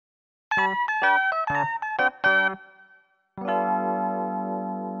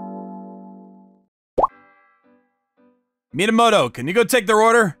Minamoto, can you go take their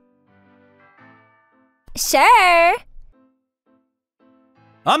order? Sure.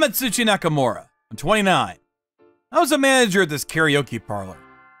 I'm Atsushi Nakamura. I'm 29. I was a manager at this karaoke parlor.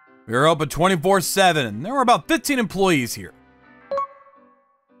 We were open 24/7 and there were about 15 employees here.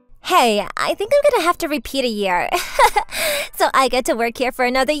 Hey, I think I'm gonna have to repeat a year. So I get to work here for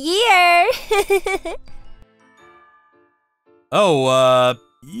another year. Oh,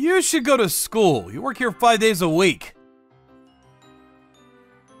 you should go to school. You work here 5 days a week.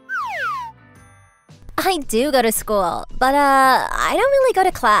 I do go to school, but I don't really go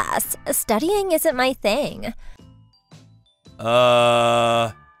to class. Studying isn't my thing.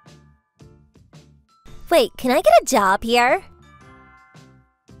 Wait, can I get a job here?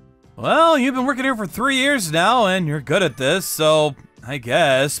 Well, you've been working here for 3 years now and you're good at this, so I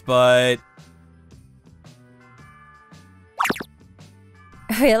guess, but...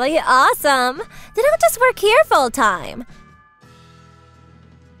 Really awesome. Then I'll just work here full time.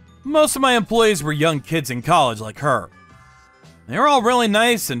 Most of my employees were young kids in college like her. They were all really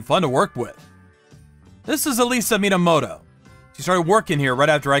nice and fun to work with. This is Elisa Minamoto. She started working here right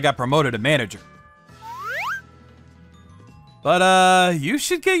after I got promoted to manager. But, you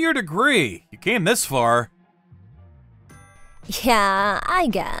should get your degree. You came this far. Yeah, I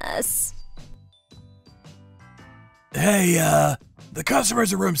guess. Hey, the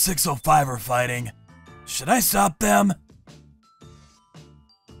customers in room 605 are fighting. Should I stop them?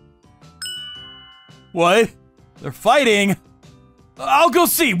 What? They're fighting? I'll go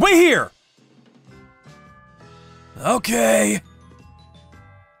see. Wait here! Okay.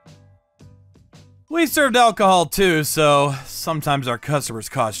 We served alcohol too, so sometimes our customers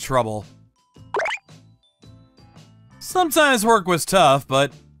cause trouble. Sometimes work was tough,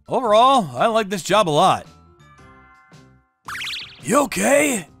 but overall, I like this job a lot. You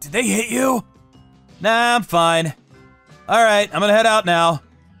okay? Did they hit you? Nah, I'm fine. Alright, I'm gonna head out now.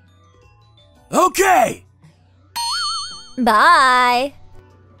 Okay! Bye.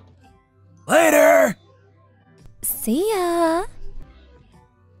 Later! See ya.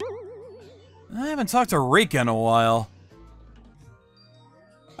 I haven't talked to Rika in a while.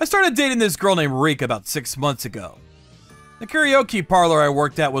 I started dating this girl named Rika about 6 months ago. The karaoke parlor I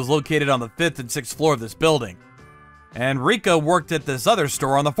worked at was located on the 5th and 6th floor of this building, and Rika worked at this other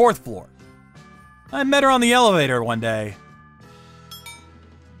store on the 4th floor. I met her on the elevator one day.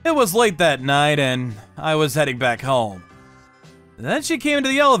 It was late that night and I was heading back home. Then she came into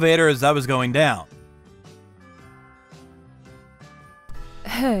the elevator as I was going down.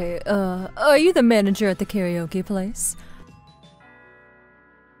 Hey, are you the manager at the karaoke place?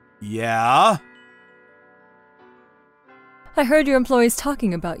 Yeah? I heard your employees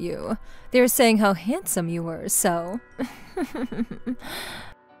talking about you. They were saying how handsome you were, so...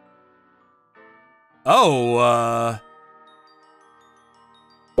 Oh,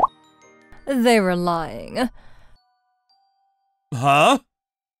 They were lying. Huh?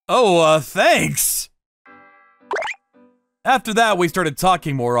 Oh, thanks! After that, we started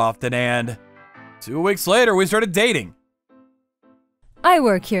talking more often, and 2 weeks later, we started dating. I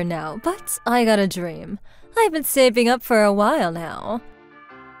work here now, but I got a dream. I've been saving up for a while now.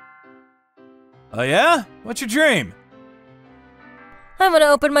 Oh yeah? What's your dream? I'm gonna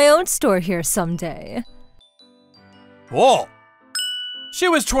open my own store here someday. Cool. She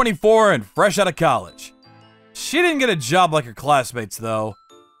was 24 and fresh out of college. She didn't get a job like her classmates, though.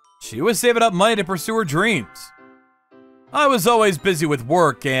 She was saving up money to pursue her dreams. I was always busy with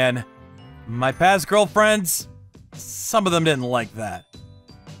work, and my past girlfriends, some of them didn't like that.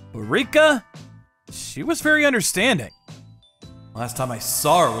 But Rika, she was very understanding. Last time I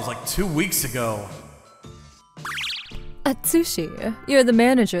saw her was like 2 weeks ago. Atsushi, you're the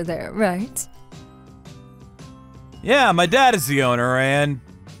manager there, right? Yeah, my dad is the owner, and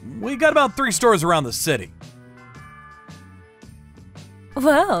we got about 3 stores around the city.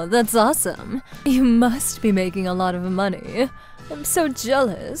 Wow, that's awesome. You must be making a lot of money. I'm so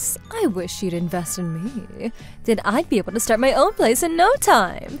jealous. I wish you'd invest in me. Then I'd be able to start my own place in no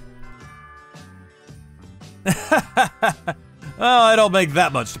time. Well, I don't make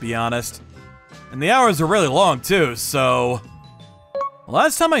that much, to be honest. And the hours are really long, too, so...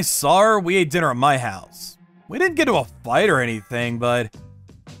 Last time I saw her, we ate dinner at my house. We didn't get into a fight or anything, but...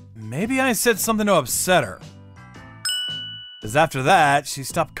 maybe I said something to upset her. Because after that, she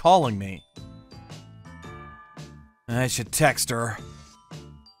stopped calling me. I should text her.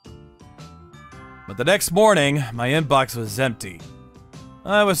 But the next morning, my inbox was empty.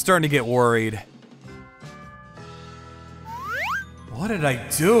 I was starting to get worried. What did I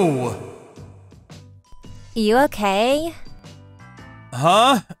do? You okay?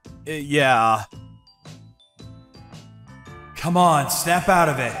 Huh? Yeah. Come on, snap out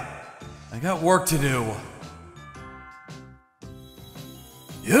of it. I got work to do.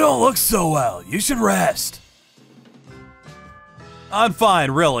 You don't look so well. You should rest. I'm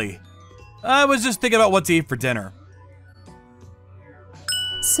fine, really. I was just thinking about what to eat for dinner.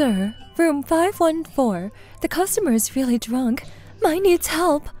 Sir, room 514. The customer is really drunk. Mine needs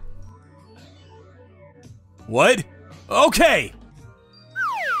help. What? Okay!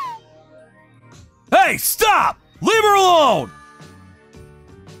 Hey, stop! Leave her alone!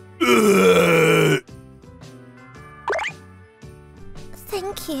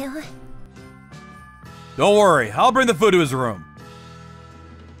 Thank you. Don't worry, I'll bring the food to his room.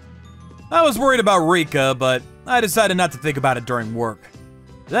 I was worried about Rika, but I decided not to think about it during work.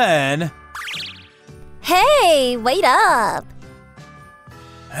 Then... Hey, wait up!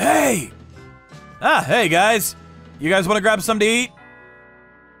 Hey! Hey guys. You guys want to grab something to eat?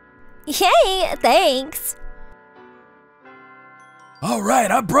 Yay, thanks.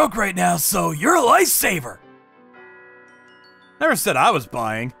 Alright, I'm broke right now, so you're a lifesaver. Never said I was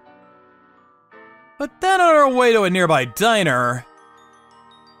buying. But then on our way to a nearby diner...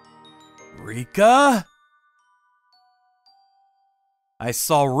 Rika? I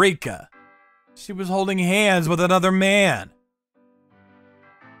saw Rika. She was holding hands with another man.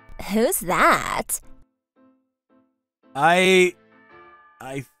 Who's that? I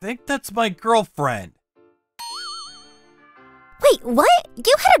think that's my girlfriend. Wait, what?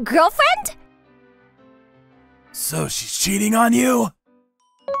 You had a girlfriend? So she's cheating on you?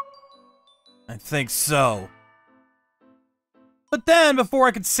 I think so. But then, before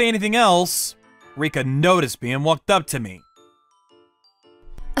I could say anything else, Rika noticed me and walked up to me.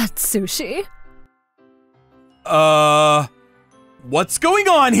 Atsushi? What's going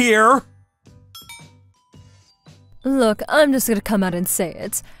on here? Look, I'm just gonna come out and say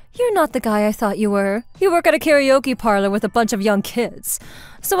it. You're not the guy I thought you were. You work at a karaoke parlor with a bunch of young kids.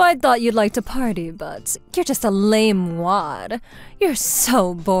 So I thought you'd like to party, but you're just a lame wad. You're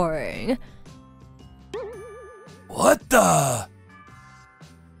so boring. What the?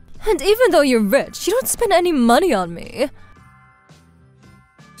 And even though you're rich, you don't spend any money on me.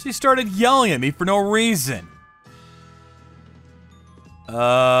 She started yelling at me for no reason.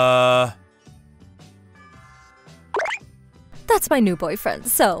 That's my new boyfriend,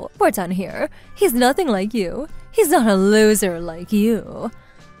 so we're done here. He's nothing like you. He's not a loser like you.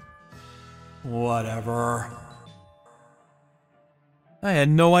 Whatever. I had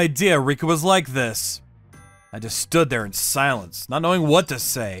no idea Rika was like this. I just stood there in silence, not knowing what to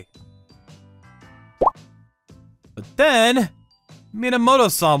say. But then,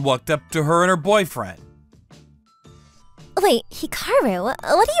 Minamoto-san walked up to her and her boyfriend. Wait, Hikaru, what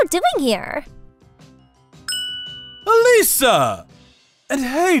are you doing here? Elisa! And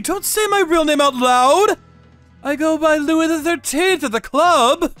hey, don't say my real name out loud! I go by Louis the 13th at the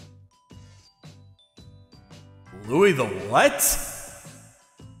club! Louis the what?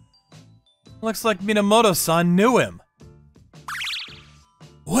 Looks like Minamoto-san knew him.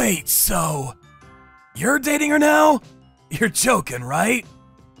 Wait, so... you're dating her now? You're joking, right?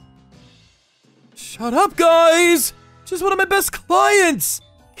 Shut up, guys! She's one of my best clients!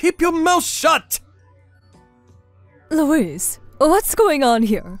 Keep your mouth shut! Louise, what's going on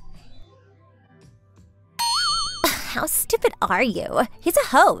here? How stupid are you? He's a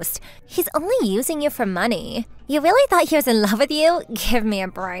host. He's only using you for money. You really thought he was in love with you? Give me a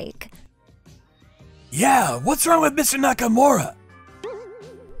break. Yeah, what's wrong with Mr. Nakamura?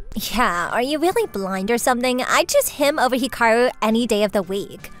 Yeah, are you really blind or something? I'd choose him over Hikaru any day of the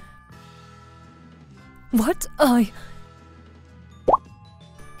week. What?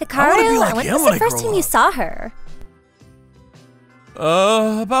 Hikaru, like when him was when the I first grow time you up. saw her?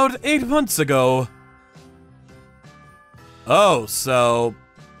 About 8 months ago. Oh, so...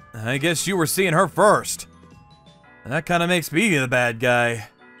 I guess you were seeing her first. That kinda makes me the bad guy.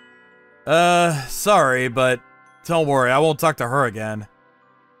 Sorry, but don't worry, I won't talk to her again.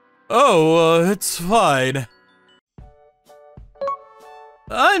 Oh, it's fine.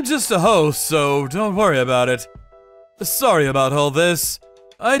 I'm just a host, so don't worry about it. Sorry about all this.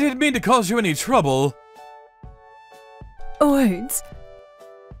 I didn't mean to cause you any trouble. Wait.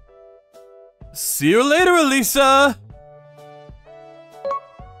 See you later, Elisa!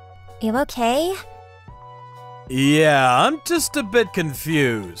 You okay? Yeah, I'm just a bit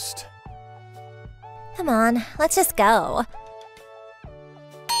confused. Come on, let's just go.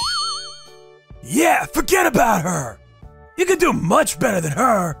 Yeah, forget about her! You can do much better than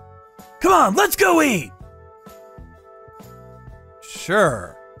her! Come on, let's go eat!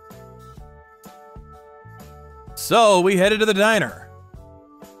 Sure. So we headed to the diner.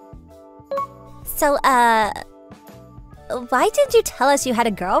 So, why didn't you tell us you had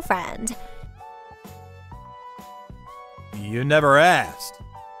a girlfriend? You never asked.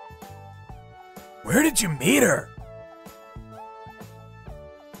 Where did you meet her?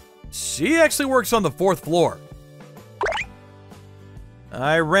 She actually works on the 4th floor.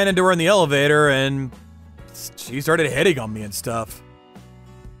 I ran into her in the elevator and she started hitting on me and stuff.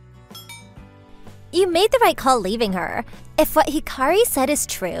 You made the right call leaving her. If what Hikari said is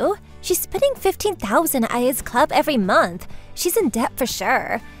true, she's spending $15,000 at his club every month. She's in debt for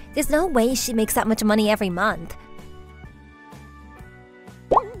sure. There's no way she makes that much money every month.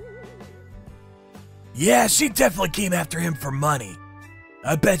 Yeah, she definitely came after him for money.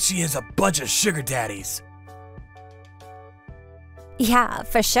 I bet she has a bunch of sugar daddies. Yeah,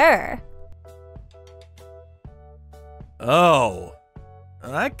 for sure. Oh,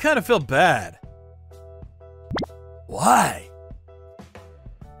 I kind of feel bad. Why?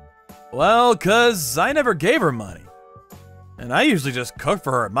 Well, 'cause I never gave her money. And I usually just cook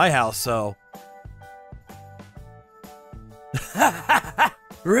for her at my house, so...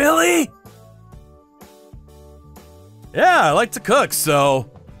 Really? Yeah, I like to cook,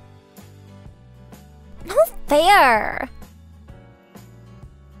 so... No fair.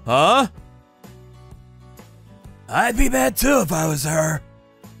 Huh? I'd be mad too if I was her.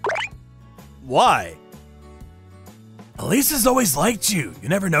 Why? Elisa's always liked you. You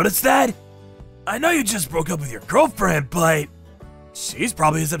never noticed that? I know you just broke up with your girlfriend, but she's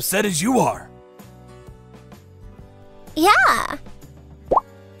probably as upset as you are. Yeah.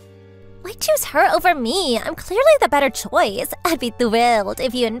 Why choose her over me? I'm clearly the better choice. I'd be thrilled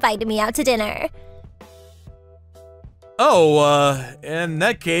if you invited me out to dinner. Oh, in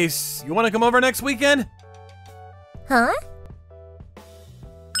that case, you want to come over next weekend? Huh?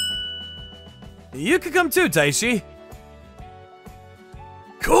 You could come too, Taishi.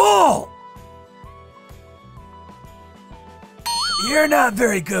 Cool! You're not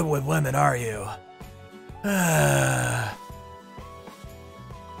very good with women, are you? I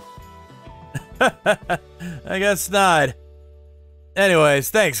guess not. Anyways,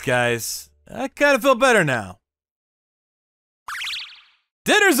 thanks, guys. I kind of feel better now.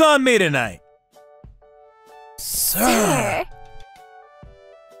 Dinner's on me tonight. Sir.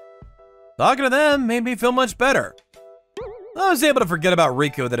 Talking to them made me feel much better. I was able to forget about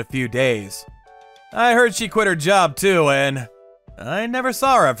Riko within a few days. I heard she quit her job too, and I never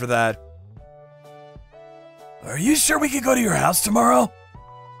saw her after that. Are you sure we could go to your house tomorrow?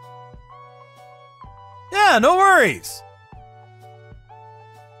 Yeah, no worries.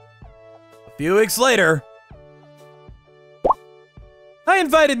 A few weeks later, I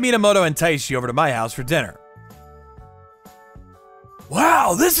invited Minamoto and Taishi over to my house for dinner.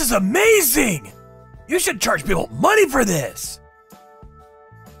 Wow, this is amazing! You should charge people money for this!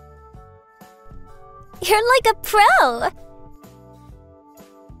 You're like a pro!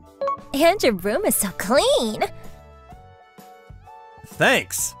 And your room is so clean.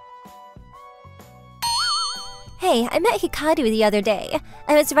 Thanks. Hey, I met Hikaru the other day.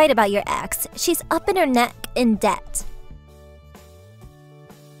 I was right about your ex. She's up in her neck in debt.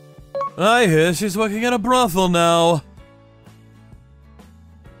 I hear she's working at a brothel now.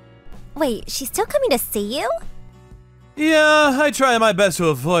 Wait, she's still coming to see you? Yeah, I try my best to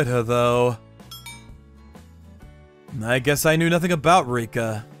avoid her though. I guess I knew nothing about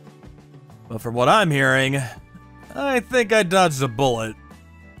Rika. But from what I'm hearing, I think I dodged a bullet.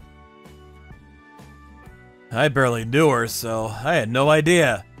 I barely knew her, so I had no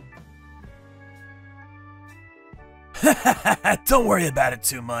idea. Don't worry about it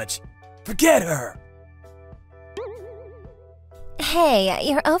too much. Forget her. Hey,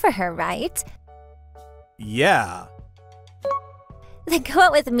 you're over her, right? Yeah. Then go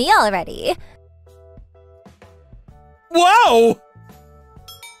out with me already. Whoa!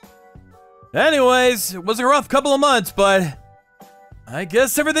 Anyways, it was a rough couple of months, but I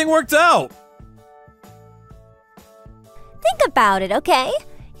guess everything worked out. Think about it, okay?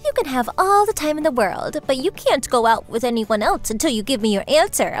 You can have all the time in the world, but you can't go out with anyone else until you give me your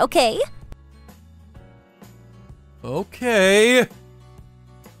answer, okay? Okay.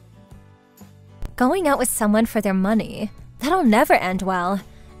 Going out with someone for their money, that'll never end well.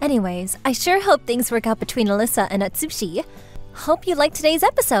 Anyways, I sure hope things work out between Alyssa and Atsushi. Hope you liked today's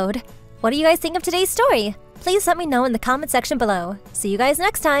episode. What do you guys think of today's story? Please let me know in the comment section below. See you guys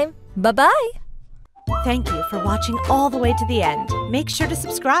next time. Bye-bye! Thank you for watching all the way to the end. Make sure to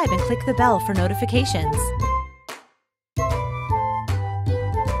subscribe and click the bell for notifications.